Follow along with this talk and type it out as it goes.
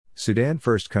Sudan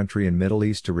first country in Middle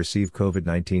East to receive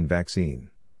COVID-19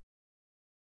 vaccine.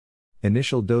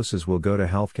 Initial doses will go to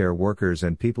healthcare workers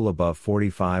and people above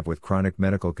 45 with chronic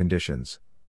medical conditions.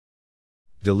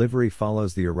 Delivery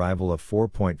follows the arrival of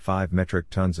 4.5 metric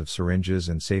tons of syringes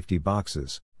and safety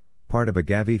boxes, part of a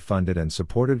Gavi-funded and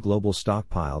supported global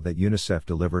stockpile that UNICEF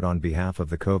delivered on behalf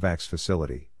of the COVAX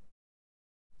facility.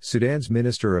 Sudan's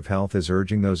Minister of Health is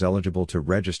urging those eligible to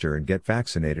register and get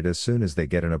vaccinated as soon as they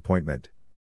get an appointment.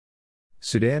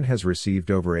 Sudan has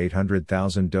received over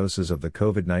 800,000 doses of the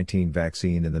COVID-19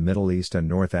 vaccine in the Middle East and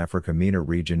North Africa MENA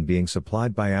region being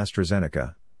supplied by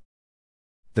AstraZeneca.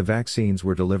 The vaccines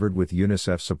were delivered with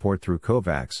UNICEF support through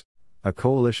COVAX, a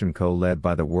coalition co-led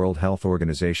by the World Health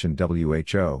Organization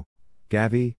WHO,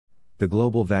 Gavi, the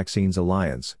Global Vaccines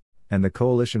Alliance, and the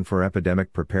Coalition for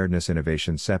Epidemic Preparedness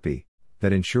Innovation CEPI,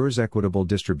 that ensures equitable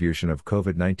distribution of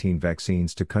COVID-19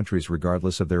 vaccines to countries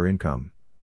regardless of their income.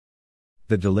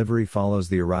 The delivery follows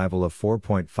the arrival of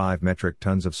 4.5 metric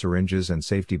tons of syringes and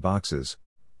safety boxes,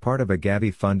 part of a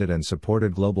Gavi-funded and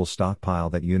supported global stockpile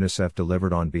that UNICEF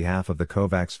delivered on behalf of the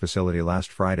COVAX facility last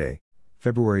Friday,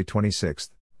 February 26,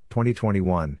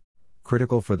 2021,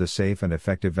 critical for the safe and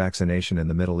effective vaccination in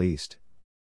the Middle East.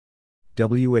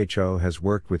 WHO has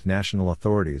worked with national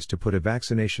authorities to put a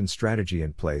vaccination strategy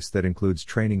in place that includes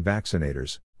training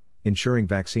vaccinators, ensuring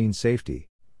vaccine safety,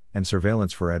 and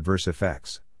surveillance for adverse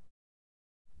effects.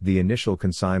 The initial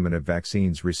consignment of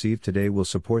vaccines received today will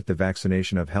support the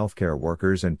vaccination of healthcare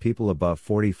workers and people above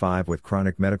 45 with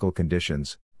chronic medical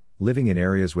conditions, living in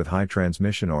areas with high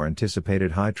transmission or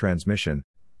anticipated high transmission,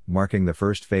 marking the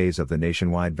first phase of the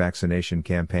nationwide vaccination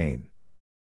campaign.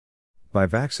 By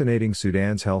vaccinating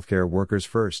Sudan's healthcare workers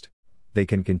first, they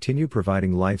can continue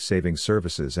providing life-saving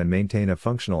services and maintain a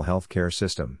functional healthcare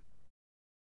system.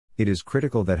 It is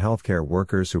critical that healthcare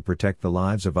workers who protect the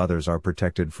lives of others are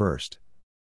protected first.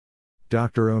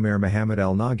 Dr. Omer Mohamed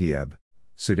Al-Nagieb,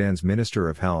 Sudan's Minister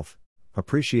of Health,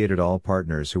 appreciated all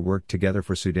partners who worked together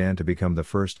for Sudan to become the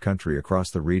first country across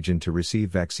the region to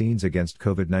receive vaccines against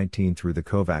COVID-19 through the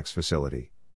COVAX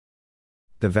facility.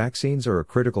 The vaccines are a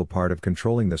critical part of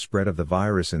controlling the spread of the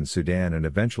virus in Sudan and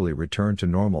eventually return to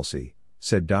normalcy,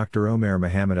 said Dr. Omer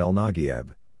Mohamed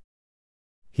Al-Nagieb.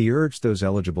 He urged those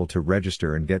eligible to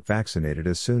register and get vaccinated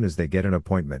as soon as they get an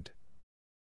appointment.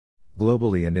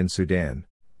 Globally and in Sudan,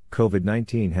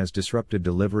 COVID-19 has disrupted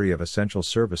delivery of essential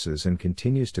services and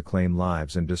continues to claim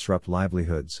lives and disrupt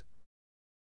livelihoods.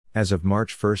 As of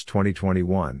March 1,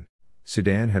 2021,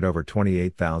 Sudan had over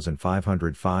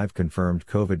 28,505 confirmed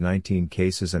COVID-19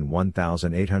 cases and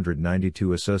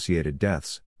 1,892 associated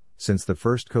deaths, since the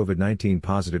first COVID-19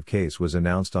 positive case was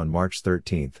announced on March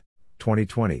 13,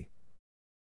 2020.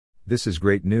 This is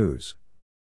great news.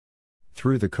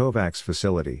 Through the COVAX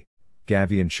facility,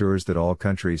 Gavi ensures that all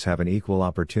countries have an equal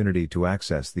opportunity to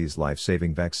access these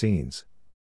life-saving vaccines.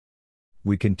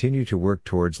 We continue to work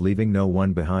towards leaving no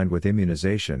one behind with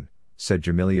immunization, said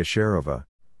Jamilia Sharova,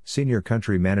 Senior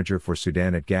Country Manager for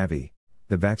Sudan at Gavi,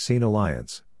 the Vaccine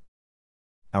Alliance.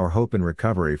 Our hope in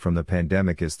recovery from the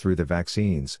pandemic is through the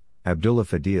vaccines, Abdullah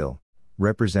Fadil,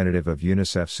 representative of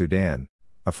UNICEF Sudan,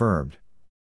 affirmed.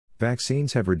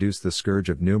 Vaccines have reduced the scourge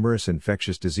of numerous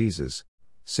infectious diseases,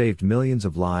 saved millions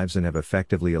of lives and have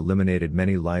effectively eliminated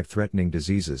many life-threatening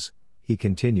diseases, he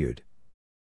continued.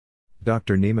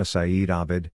 Dr. Nima Saeed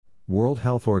Abed, World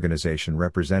Health Organization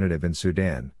representative in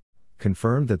Sudan,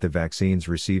 confirmed that the vaccines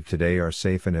received today are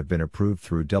safe and have been approved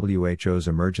through WHO's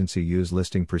emergency use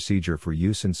listing procedure for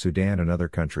use in Sudan and other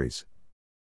countries.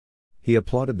 He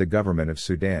applauded the government of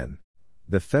Sudan,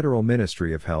 the Federal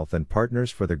Ministry of Health and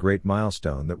partners for the great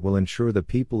milestone that will ensure the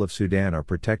people of Sudan are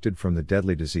protected from the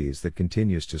deadly disease that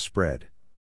continues to spread.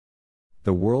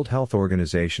 The World Health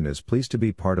Organization is pleased to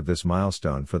be part of this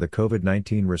milestone for the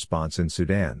COVID-19 response in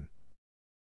Sudan.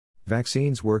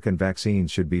 Vaccines work and vaccines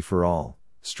should be for all,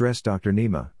 stressed Dr.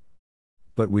 Nima.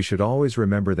 But we should always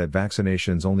remember that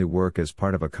vaccinations only work as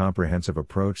part of a comprehensive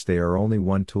approach. They are only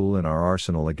one tool in our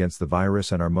arsenal against the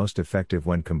virus and are most effective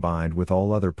when combined with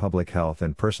all other public health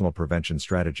and personal prevention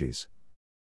strategies.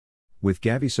 With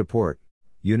Gavi support,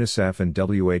 UNICEF and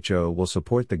WHO will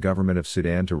support the government of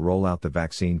Sudan to roll out the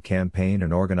vaccine campaign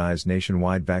and organize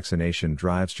nationwide vaccination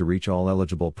drives to reach all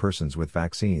eligible persons with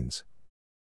vaccines.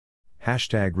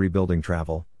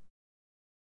 #RebuildingTravel